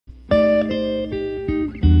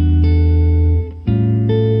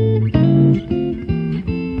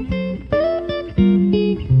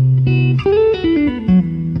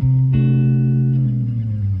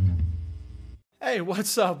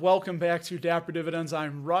What's up? Welcome back to Dapper Dividends.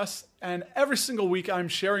 I'm Russ, and every single week I'm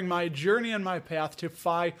sharing my journey and my path to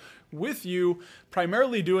FI with you,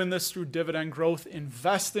 primarily doing this through dividend growth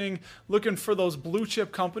investing, looking for those blue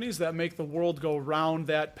chip companies that make the world go round,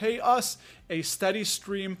 that pay us a steady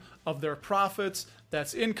stream of their profits.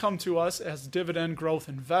 That's income to us as dividend growth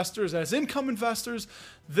investors. As income investors,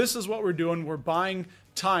 this is what we're doing. We're buying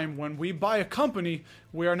time. When we buy a company,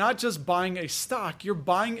 we are not just buying a stock. You're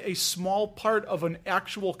buying a small part of an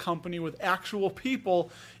actual company with actual people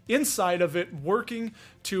inside of it working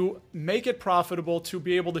to make it profitable, to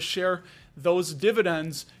be able to share those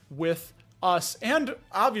dividends with us, and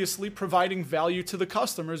obviously providing value to the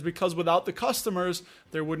customers, because without the customers,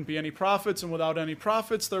 there wouldn't be any profits, and without any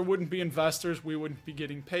profits, there wouldn't be investors. We wouldn't be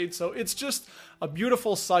getting paid. So it's just a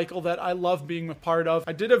beautiful cycle that I love being a part of.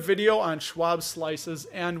 I did a video on Schwab slices,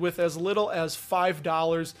 and with as little as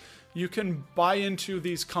 $5, you can buy into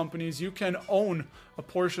these companies. You can own a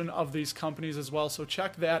portion of these companies as well. So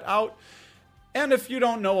check that out. And if you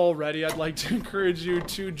don't know already, I'd like to encourage you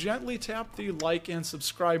to gently tap the like and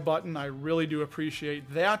subscribe button. I really do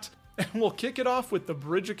appreciate that. And we'll kick it off with the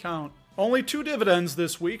bridge account. Only 2 dividends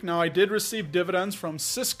this week. Now, I did receive dividends from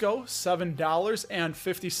Cisco,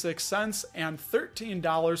 $7.56, and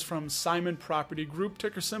 $13 from Simon Property Group,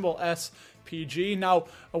 ticker symbol SPG. Now,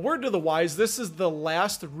 a word to the wise, this is the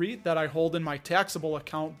last REIT that I hold in my taxable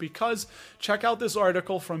account, because check out this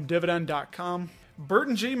article from dividend.com.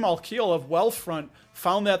 Burton G. Malkiel of Wealthfront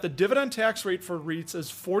found that the dividend tax rate for REITs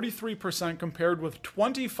is 43% compared with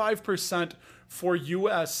 25% for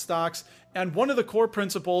U.S. stocks. And one of the core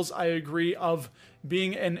principles, I agree, of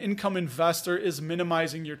being an income investor is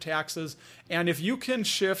minimizing your taxes. And if you can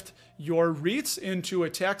shift your REITs into a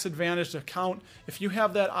tax-advantaged account, if you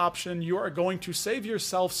have that option, you are going to save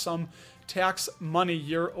yourself some tax money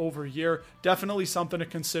year over year. Definitely something to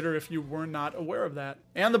consider if you were not aware of that.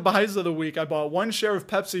 And the buys of the week, I bought 1 share of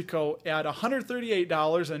PepsiCo at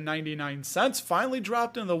 $138.99. Finally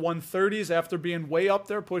dropped in the 130s after being way up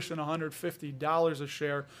there, pushing $150 a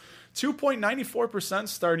share. 2.94%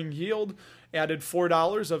 starting yield, added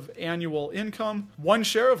 $4 of annual income. 1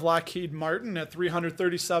 share of Lockheed Martin at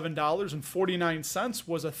 $337.49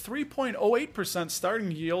 was a 3.08%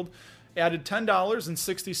 starting yield, added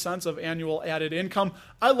 $10.60 of annual added income.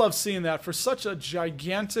 I love seeing that for such a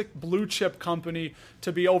gigantic blue chip company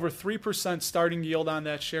to be over 3% starting yield on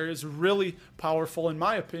that share is really powerful in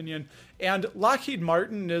my opinion. And Lockheed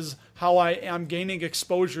Martin is how I am gaining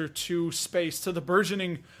exposure to space, to the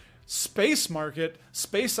burgeoning space market,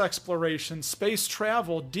 space exploration, space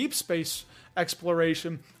travel, deep space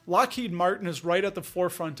exploration. Lockheed Martin is right at the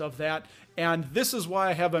forefront of that, and this is why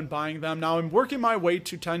I have been buying them. Now I'm working my way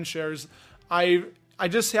to 10 shares. I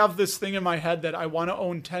just have this thing in my head that I want to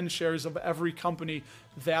own 10 shares of every company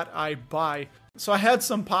that I buy. So I had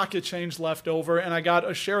some pocket change left over, and I got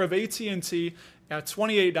a share of AT&T at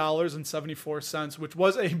 $28.74, which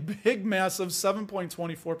was a big, massive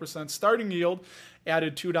 7.24% starting yield,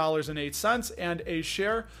 added $2.08, and a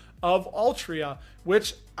share of Altria,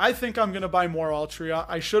 which I think I'm going to buy more Altria.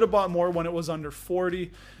 I should have bought more when it was under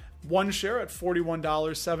 40. 1 share at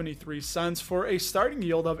 $41.73 for a starting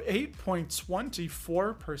yield of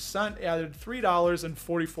 8.24%, added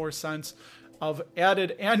 $3.44 of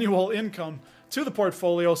added annual income to the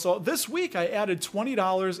portfolio. So this week I added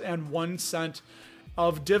 $20.01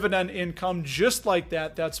 of dividend income just like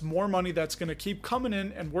that. That's more money that's going to keep coming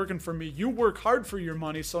in and working for me. You work hard for your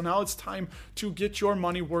money, so now it's time to get your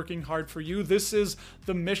money working hard for you. This is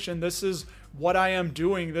the mission. This is what I am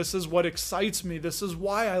doing. This is what excites me. This is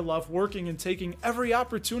why I love working and taking every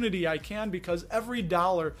opportunity I can, because every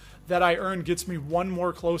dollar that I earn gets me one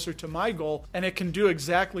more closer to my goal, and it can do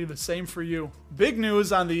exactly the same for you. Big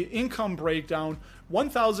news on the income breakdown: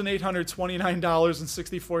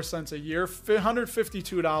 $1,829.64 a year,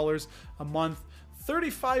 $152 a month,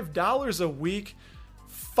 $35 a week,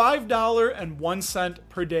 $5.01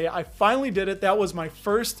 per day. I finally did it. That was my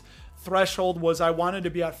first threshold, was I wanted to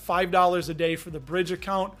be at $5 a day for the bridge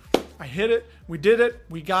account. I hit it. We did it.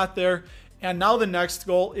 We got there. And now the next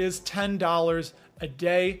goal is $10 a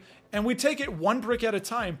day. And we take it one brick at a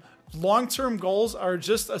time. Long-term goals are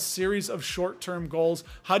just a series of short-term goals.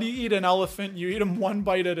 How do you eat an elephant? You eat them one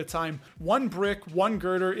bite at a time. One brick, one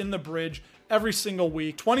girder in the bridge every single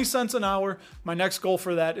week. 20 cents an hour. My next goal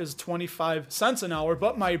for that is 25 cents an hour.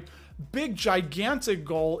 But my big, gigantic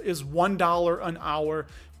goal is $1 an hour.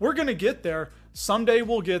 We're going to get there. Someday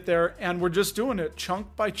we'll get there, and we're just doing it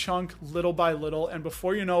chunk by chunk, little by little, and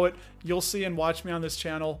before you know it, you'll see and watch me on this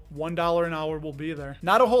channel, $1 an hour will be there.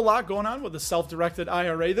 Not a whole lot going on with the self-directed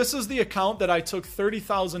IRA. This is the account that I took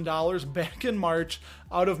 $30,000 back in March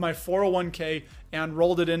out of my 401k and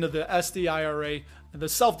rolled it into the SDIRA, the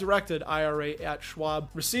self-directed IRA at Schwab.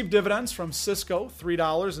 Received dividends from Cisco,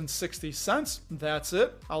 $3.60. That's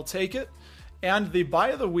it. I'll take it. And the buy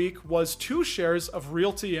of the week was 2 shares of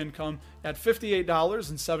Realty Income at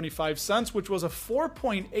 $58.75, which was a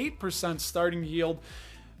 4.8% starting yield,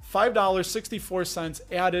 $5.64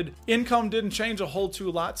 added. Income didn't change a whole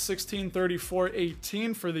lot,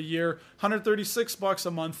 $1634.18 for the year, $136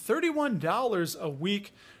 a month, $31 a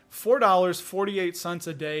week, $4.48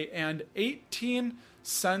 a day, and 18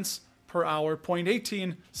 cents per hour,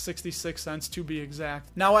 0.1866 cents to be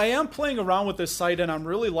exact. Now I am playing around with this site and I'm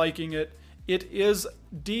really liking it. It is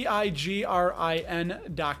digrin.com,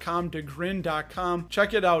 digrin.com.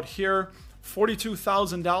 Check it out here.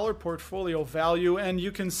 $42,000 portfolio value, and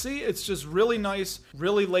you can see it's just really nice,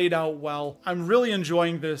 really laid out well. I'm really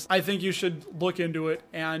enjoying this. I think you should look into it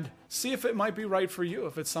and see if it might be right for you,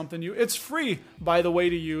 if it's something it's free, by the way,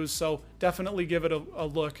 to use, so definitely give it a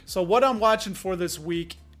look. So what I'm watching for this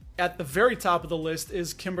week, at the very top of the list,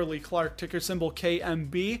 is Kimberly-Clark, ticker symbol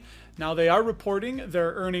KMB. Now they are reporting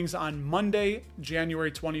their earnings on Monday,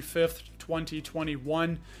 January 25th,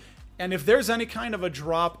 2021. And if there's any kind of a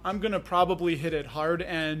drop, I'm going to probably hit it hard.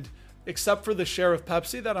 And except for the share of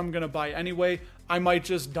Pepsi that I'm going to buy anyway, I might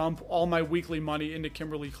just dump all my weekly money into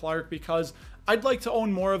Kimberly-Clark because I'd like to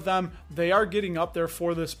own more of them. They are getting up there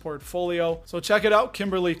for this portfolio. So check it out.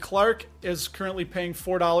 Kimberly-Clark is currently paying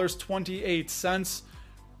 $4.28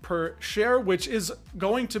 per share, which is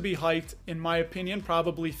going to be hiked, in my opinion,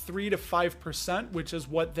 probably 3 to 5%, which is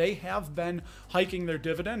what they have been hiking their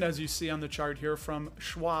dividend, as you see on the chart here from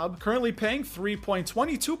Schwab. Currently paying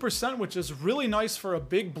 3.22%, which is really nice for a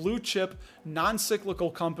big blue chip, non-cyclical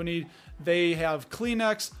company. They have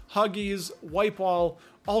Kleenex, Huggies, Wipe-All,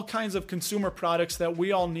 all kinds of consumer products that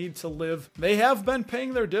we all need to live. They have been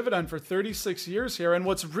paying their dividend for 36 years here, and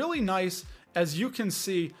what's really nice, as you can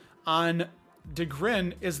see on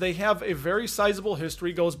DeGrin, is they have a very sizable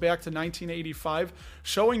history, goes back to 1985,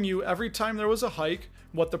 showing you every time there was a hike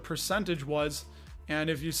what the percentage was. And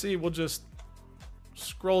if you see, we'll just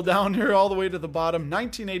scroll down here all the way to the bottom,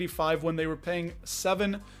 1985, when they were paying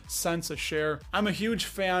 7 cents a share. I'm a huge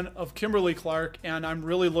fan of Kimberly-Clark, and I'm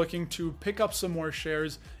really looking to pick up some more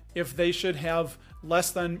shares if they should have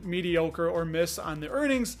less than mediocre or miss on the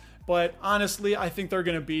earnings. But honestly, I think they're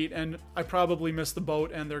going to beat, and I probably missed the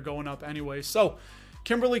boat, and they're going up anyway. So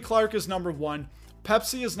Kimberly-Clark is number 1.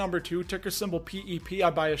 Pepsi is number 2, ticker symbol PEP.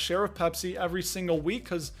 I buy a share of Pepsi every single week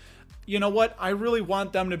because, you know what? I really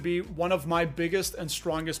want them to be one of my biggest and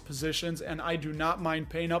strongest positions, and I do not mind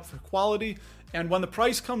paying up for quality. And when the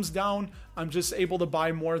price comes down, I'm just able to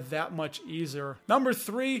buy more that much easier. Number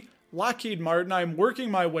 3, Lockheed Martin. I'm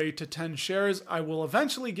working my way to 10 shares. I will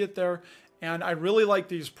eventually get there. And I really like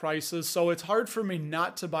these prices, so it's hard for me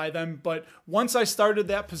not to buy them. But once I started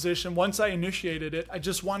that position, once I initiated it, I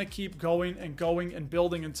just want to keep going and going and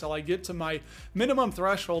building until I get to my minimum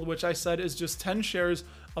threshold, which I said is just 10 shares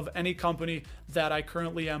of any company that I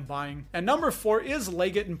currently am buying. And number 4 is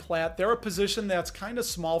Leggett & Platt. They're a position that's kind of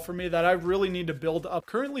small for me that I really need to build up.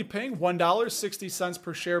 Currently paying $1.60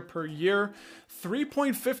 per share per year,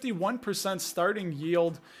 3.51% starting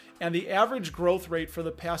yield. And the average growth rate for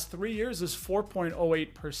the past 3 years is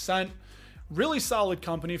 4.08%. Really solid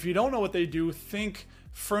company. If you don't know what they do, think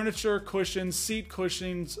furniture, cushions, seat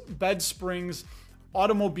cushions, bed springs,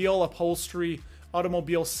 automobile upholstery,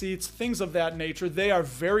 automobile seats, things of that nature. They are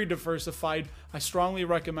very diversified. I strongly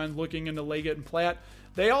recommend looking into Leggett & Platt.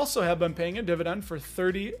 They also have been paying a dividend for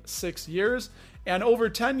 36 years, and over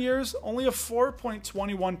 10 years, only a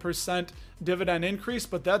 4.21% dividend increase,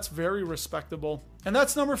 but that's very respectable. And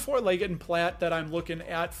that's number 4, Leggett & Platt, that I'm looking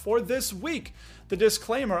at for this week. The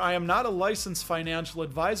disclaimer, I am not a licensed financial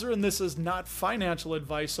advisor, and this is not financial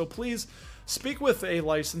advice, so please speak with a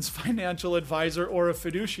licensed financial advisor or a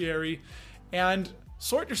fiduciary and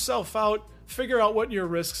sort yourself out, figure out what your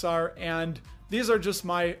risks are, and these are just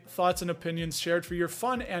my thoughts and opinions shared for your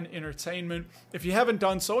fun and entertainment. If you haven't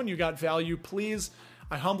done so and you got value, please,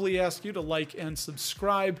 I humbly ask you to like and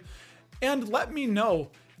subscribe. And let me know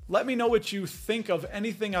what you think of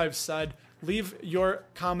anything I've said. Leave your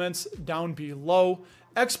comments down below.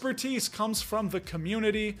 Expertise comes from the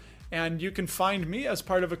community, and you can find me as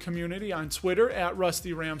part of a community on Twitter at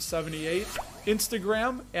RustyRam78,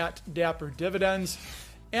 Instagram at Dapper Dividends,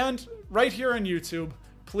 and right here on YouTube.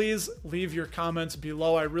 please leave your comments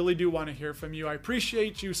below. I really do want to hear from you. I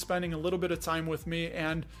appreciate you spending a little bit of time with me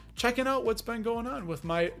and checking out what's been going on with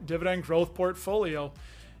my dividend growth portfolio.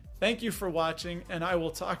 Thank you for watching, and I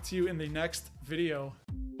will talk to you in the next video.